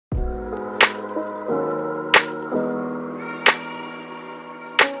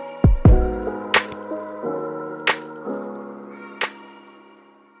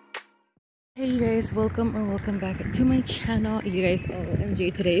guys, welcome back to my channel. You guys,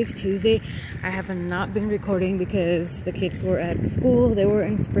 OMG, today is Tuesday. I have not been recording because the kids were at school. They were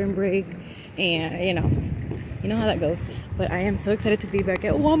in spring break, and you know how that goes. But I am so excited to be back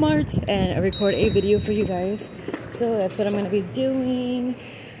at Walmart and record a video for you guys. So that's what I'm going to be doing.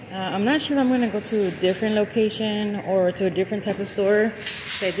 I'm not sure if I'm going to go to a different location or to a different type of store.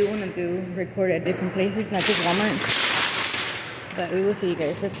 So I do want to record at different places, not just Walmart. But we will see, you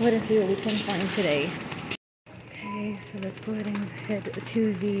guys. Let's go ahead and see what we can find today. Okay, so let's go ahead and head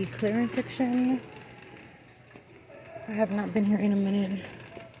to the clearance section. I have not been here in a minute.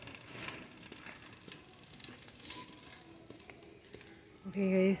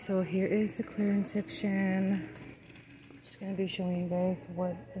 Okay guys, so here is the clearance section. Just gonna be showing you guys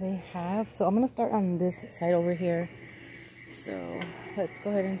what they have. So I'm gonna start on this side over here. So let's go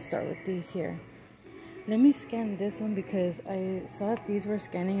ahead and start with these here. Let me scan this one because I saw these were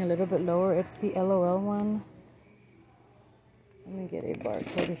scanning a little bit lower. It's the LOL one. Let me get a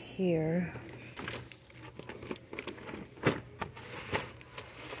barcode here.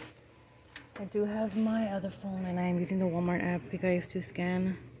 I do have my other phone and I'm using the Walmart app, you guys, to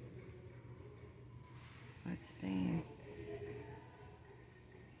scan. Let's see.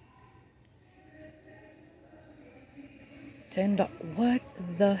 $10. What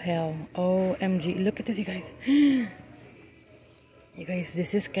the hell? OMG. Look at this, you guys. You guys,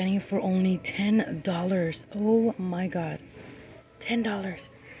 this is scanning for only $10. Oh my god. $10.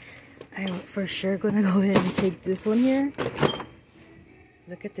 I'm for sure gonna go ahead and take this one here.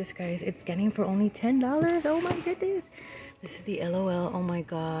 Look at this, guys. It's scanning for only $10. Oh my goodness. This is the LOL. Oh my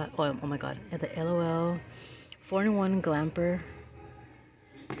god. Oh my god. The LOL 4-in-1 Glamper.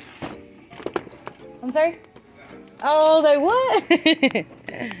 I'm sorry? Oh, like what?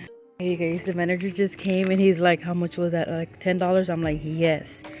 Hey guys, the manager just came and he's like, how much was that? Like $10? I'm like, yes.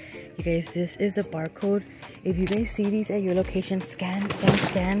 You guys, this is a barcode. If you guys see these at your location, scan,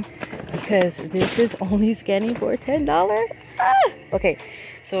 because this is only scanning for $10. Ah! Okay,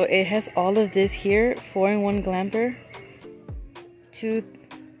 so it has all of this here. 4-in-1 Glamper, 2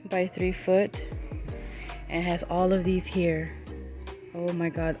 by 3 foot, and it has all of these here. Oh my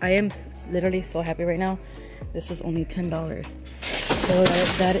god, I am literally so happy right now. This was only $10. So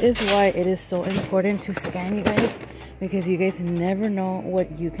that is why it is so important to scan, you guys, because you guys never know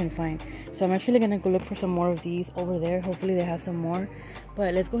what you can find. So I'm actually gonna go look for some more of these over there. Hopefully they have some more,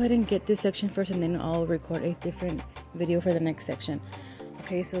 but let's go ahead and get this section first and then I'll record a different video for the next section.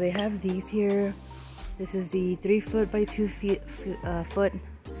 Okay, so they have these here. This is the 3 foot by 2 foot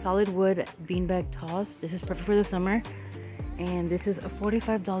solid wood beanbag toss. This is perfect for the summer. And this is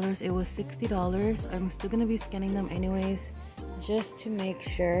 $45. It was $60. I'm still gonna be scanning them anyways, just to make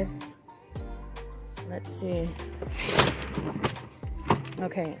sure. Let's see.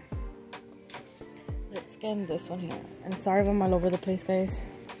 Okay, let's scan this one here. I'm sorry if I'm all over the place, guys.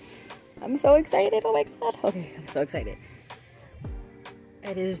 I'm so excited. Oh my god. Okay, I'm so excited.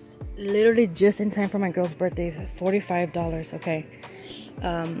 It is literally just in time for my girl's birthday. It's $45. Okay.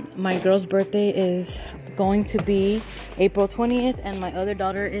 My girl's birthday is going to be April 20th and my other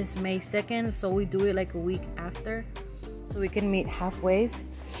daughter is May 2nd, so we do it like a week after so we can meet halfway.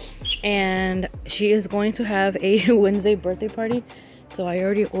 And she is going to have a Wednesday birthday party, so I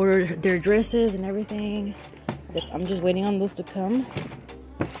already ordered their dresses and everything. I'm just waiting on those to come.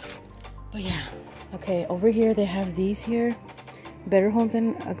 But yeah, okay, over here they have these here, Better Homes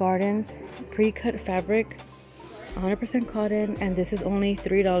and Gardens pre-cut fabric, 100% cotton, and this is only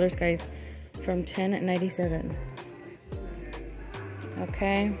 $3, guys, from $10.97.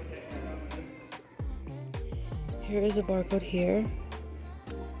 Okay, here is a barcode here.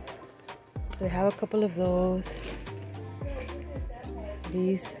 They have a couple of those.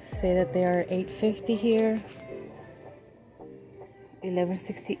 These say that they are $8.50 here,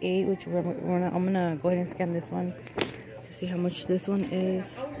 $11.68, which I'm gonna go ahead and scan this one to see how much this one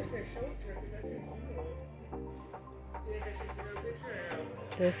is.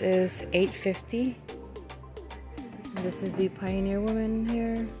 This is $8.50. This is the Pioneer Woman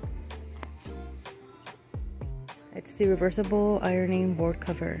here. It's the reversible ironing board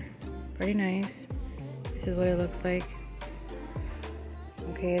cover. Pretty nice. This is what it looks like.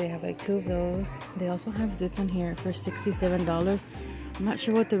 Okay, they have like 2 of those. They also have this one here for $67. I'm not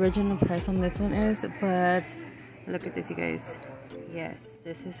sure what the original price on this one is, but look at this, you guys. Yes,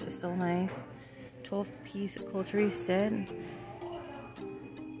 this is so nice. 12-piece coterie set.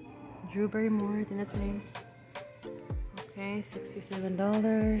 Drew Barrymore, I think that's her name. Okay,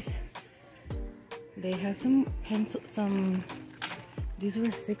 $67. They have some pencils, these were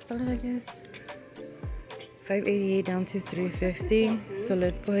 $6, I guess. $5.88 down to $3.50. So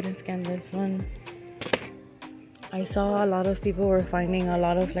let's go ahead and scan this one. I saw a lot of people were finding a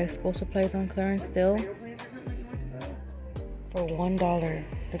lot of like school supplies on clearance still for $1.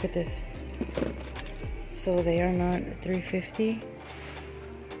 Look at this. So they are not $3.50.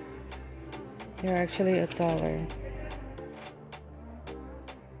 They're actually $1.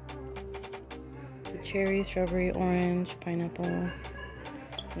 The cherry, strawberry, orange, pineapple,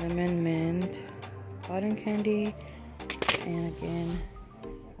 lemon, mint, cotton candy, and again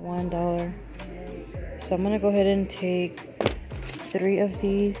 $1. So I'm gonna go ahead and take 3 of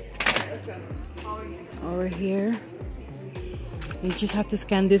these over here. You just have to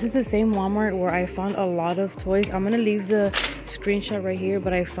scan. This is the same Walmart where I found a lot of toys. I'm gonna leave the screenshot right here,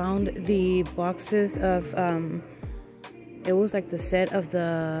 but I found the boxes of it was like the set of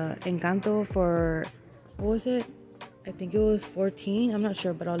the Encanto for, what was it? I think it was 14. I'm not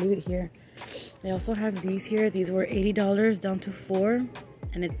sure, but I'll leave it here. They also have these here. These were $80 down to 4,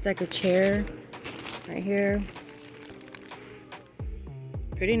 and it's like a chair right here.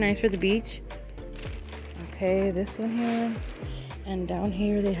 Pretty nice for the beach. Okay, this one here. And down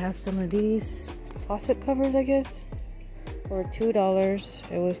here they have some of these faucet covers, I guess, for $2.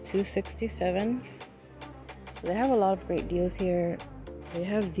 It was $2.67. So they have a lot of great deals here. They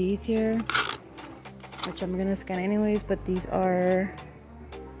have these here, which I'm gonna scan anyways, but these are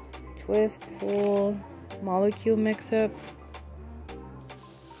twist, pull, molecule mix-up.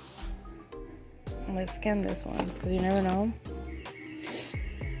 Let's scan this one, because you never know.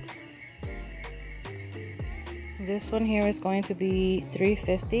 This one here is going to be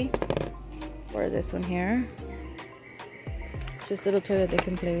 $3.50 for this one here. Just a little toy that they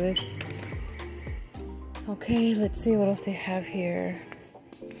can play with. Okay, let's see what else they have here.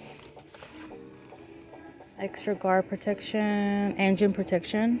 Extra guard protection, engine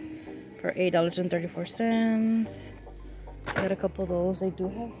protection for $8.34. Got a couple of those. They do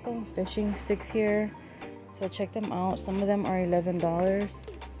have some fishing sticks here, so check them out. Some of them are $11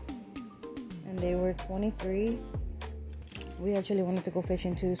 and they were $23. We actually wanted to go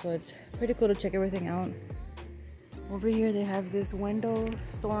fishing too, so it's pretty cool to check everything out. Over here they have this window,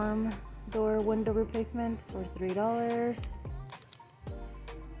 storm door window replacement for $3.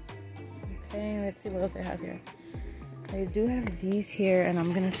 Okay, let's see what else they have here. They do have these here, and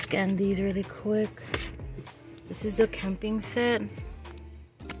I'm gonna scan these really quick. This is the camping set,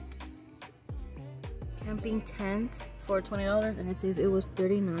 camping tent for $20, and it says it was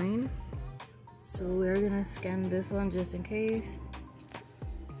 $39. So we're gonna scan this one just in case.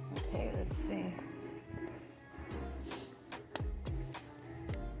 Okay, let's see.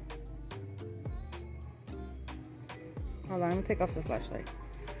 Hold on, I'm gonna take off the flashlight.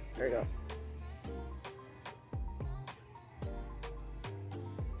 There we go.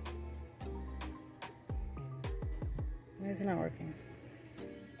 It's not working.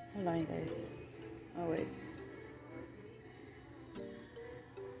 Hold on, guys. Oh, wait.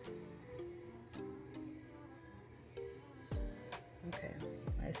 Okay,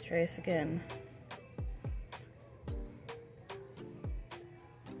 let's try this again.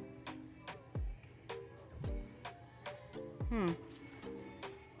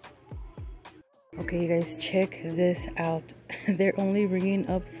 Okay, you guys, check this out. They're only ringing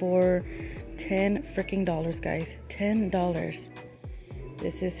up for $10 freaking dollars, guys. $10.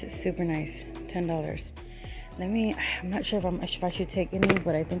 This is super nice. $10. I'm not sure if I should take any,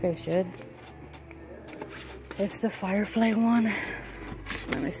 but I think I should. It's the Firefly one.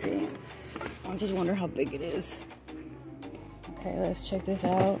 Let me see. I just wonder how big it is. Okay, let's check this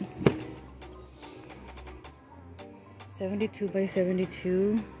out. 72 by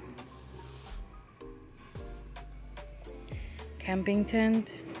 72. Camping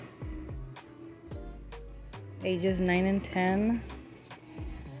tent. Ages 9 and 10.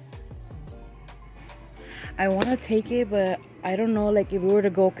 I want to take it, but I don't know, like, if we were to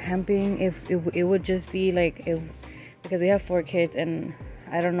go camping, if it would just be like, because we have 4 kids, and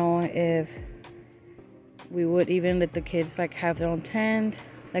I don't know if we would even let the kids like have their own tent,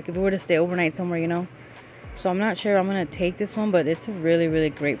 like if we were to stay overnight somewhere, you know. So I'm not sure I'm gonna take this one, but it's a really,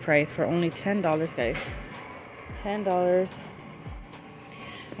 really great price for only $10, guys. $10.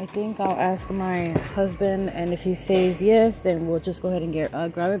 I think I'll ask my husband, and if he says yes, then we'll just go ahead and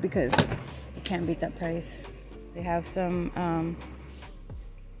grab it, because I can't beat that price. They have some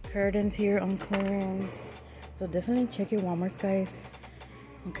curtains here on clearance, so definitely check your Walmarts, guys.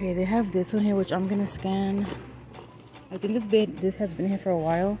 Okay, they have this one here, which I'm gonna scan. I think this has been here for a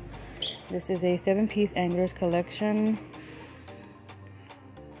while. This is a 7-piece anglers collection.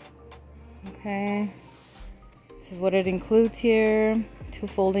 Okay, this is what it includes here. 2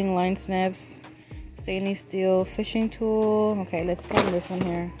 folding line snaps, stainless steel fishing tool. Okay, let's scan this one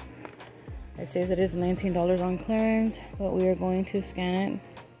here. It says it is $19 on clearance, but we are going to scan it.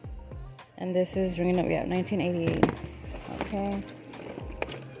 And this is ringing up, yeah, $19.88. Okay,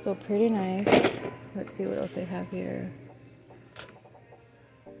 so pretty nice. Let's see what else they have here.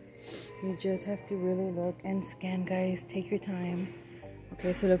 You just have to really look and scan, guys. Take your time.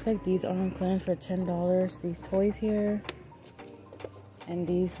 Okay, so it looks like these are on clearance for $10. These toys here, and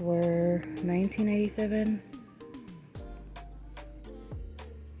these were $19.87.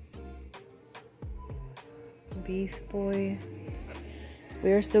 Beast Boy.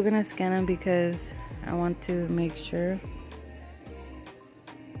 We are still gonna scan them because I want to make sure.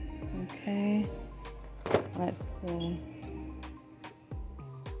 Okay, let's see.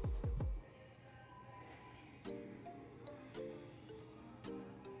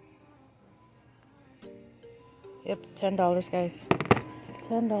 Yep, $10, guys.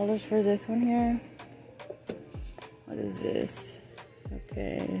 $10 for this one here. What is this?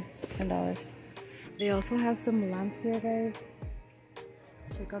 Okay, $10. They also have some lamps here, guys.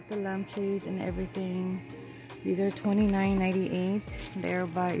 Check out the lampshades and everything. These are $29.98.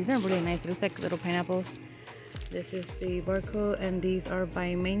 These are really nice. It looks like little pineapples. This is the barcode, and these are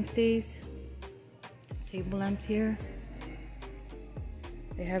by Mainstays. Table lamps here.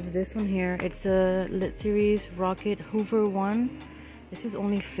 They have this one here. It's a Lit Series Rocket Hoover 1. This is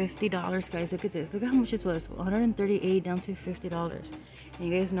only $50, guys. Look at this. Look at how much it was. $138 down to $50. And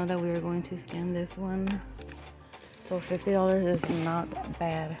you guys know that we are going to scan this one. So $50 is not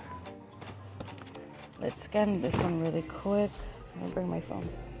bad. Let's scan this one really quick. I'll bring my phone.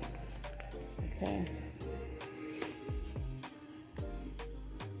 Okay.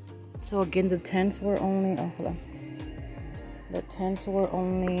 So again, the tents were only, oh, hold on. The tents were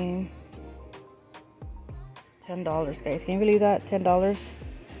only $10, guys. Can you believe that? $10.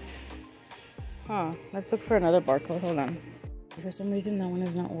 Huh. Let's look for another barcode. Hold on. For some reason, that one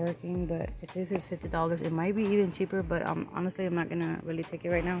is not working, but it says it's $50. It might be even cheaper, but honestly, I'm not gonna really take it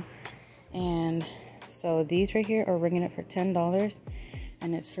right now. And so these right here are ringing it for $10,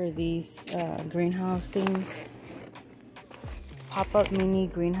 and it's for these greenhouse things. Pop-up mini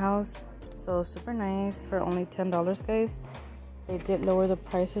greenhouse. So super nice for only $10, guys. They did lower the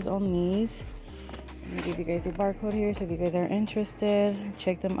prices on these. I'm gonna give you guys a barcode here, so if you guys are interested,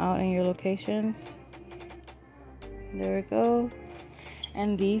 check them out in your locations. There we go.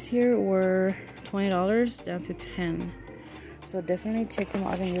 And these here were $20 down to $10. So definitely check them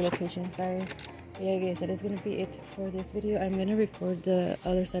out in your locations, guys. But yeah, guys, that is gonna be it for this video. I'm gonna record the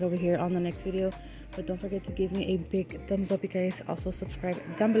other side over here on the next video. But don't forget to give me a big thumbs up, you guys. Also subscribe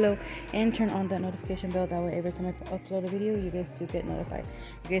down below and turn on that notification bell. That way every time I upload a video, you guys do get notified.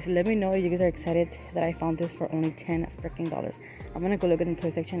 You guys let me know if you guys are excited that I found this for only $10 freaking dollars. I'm gonna go look in the toy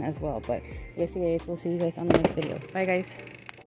section as well. But yes, guys, we'll see you guys on the next video. Bye, guys.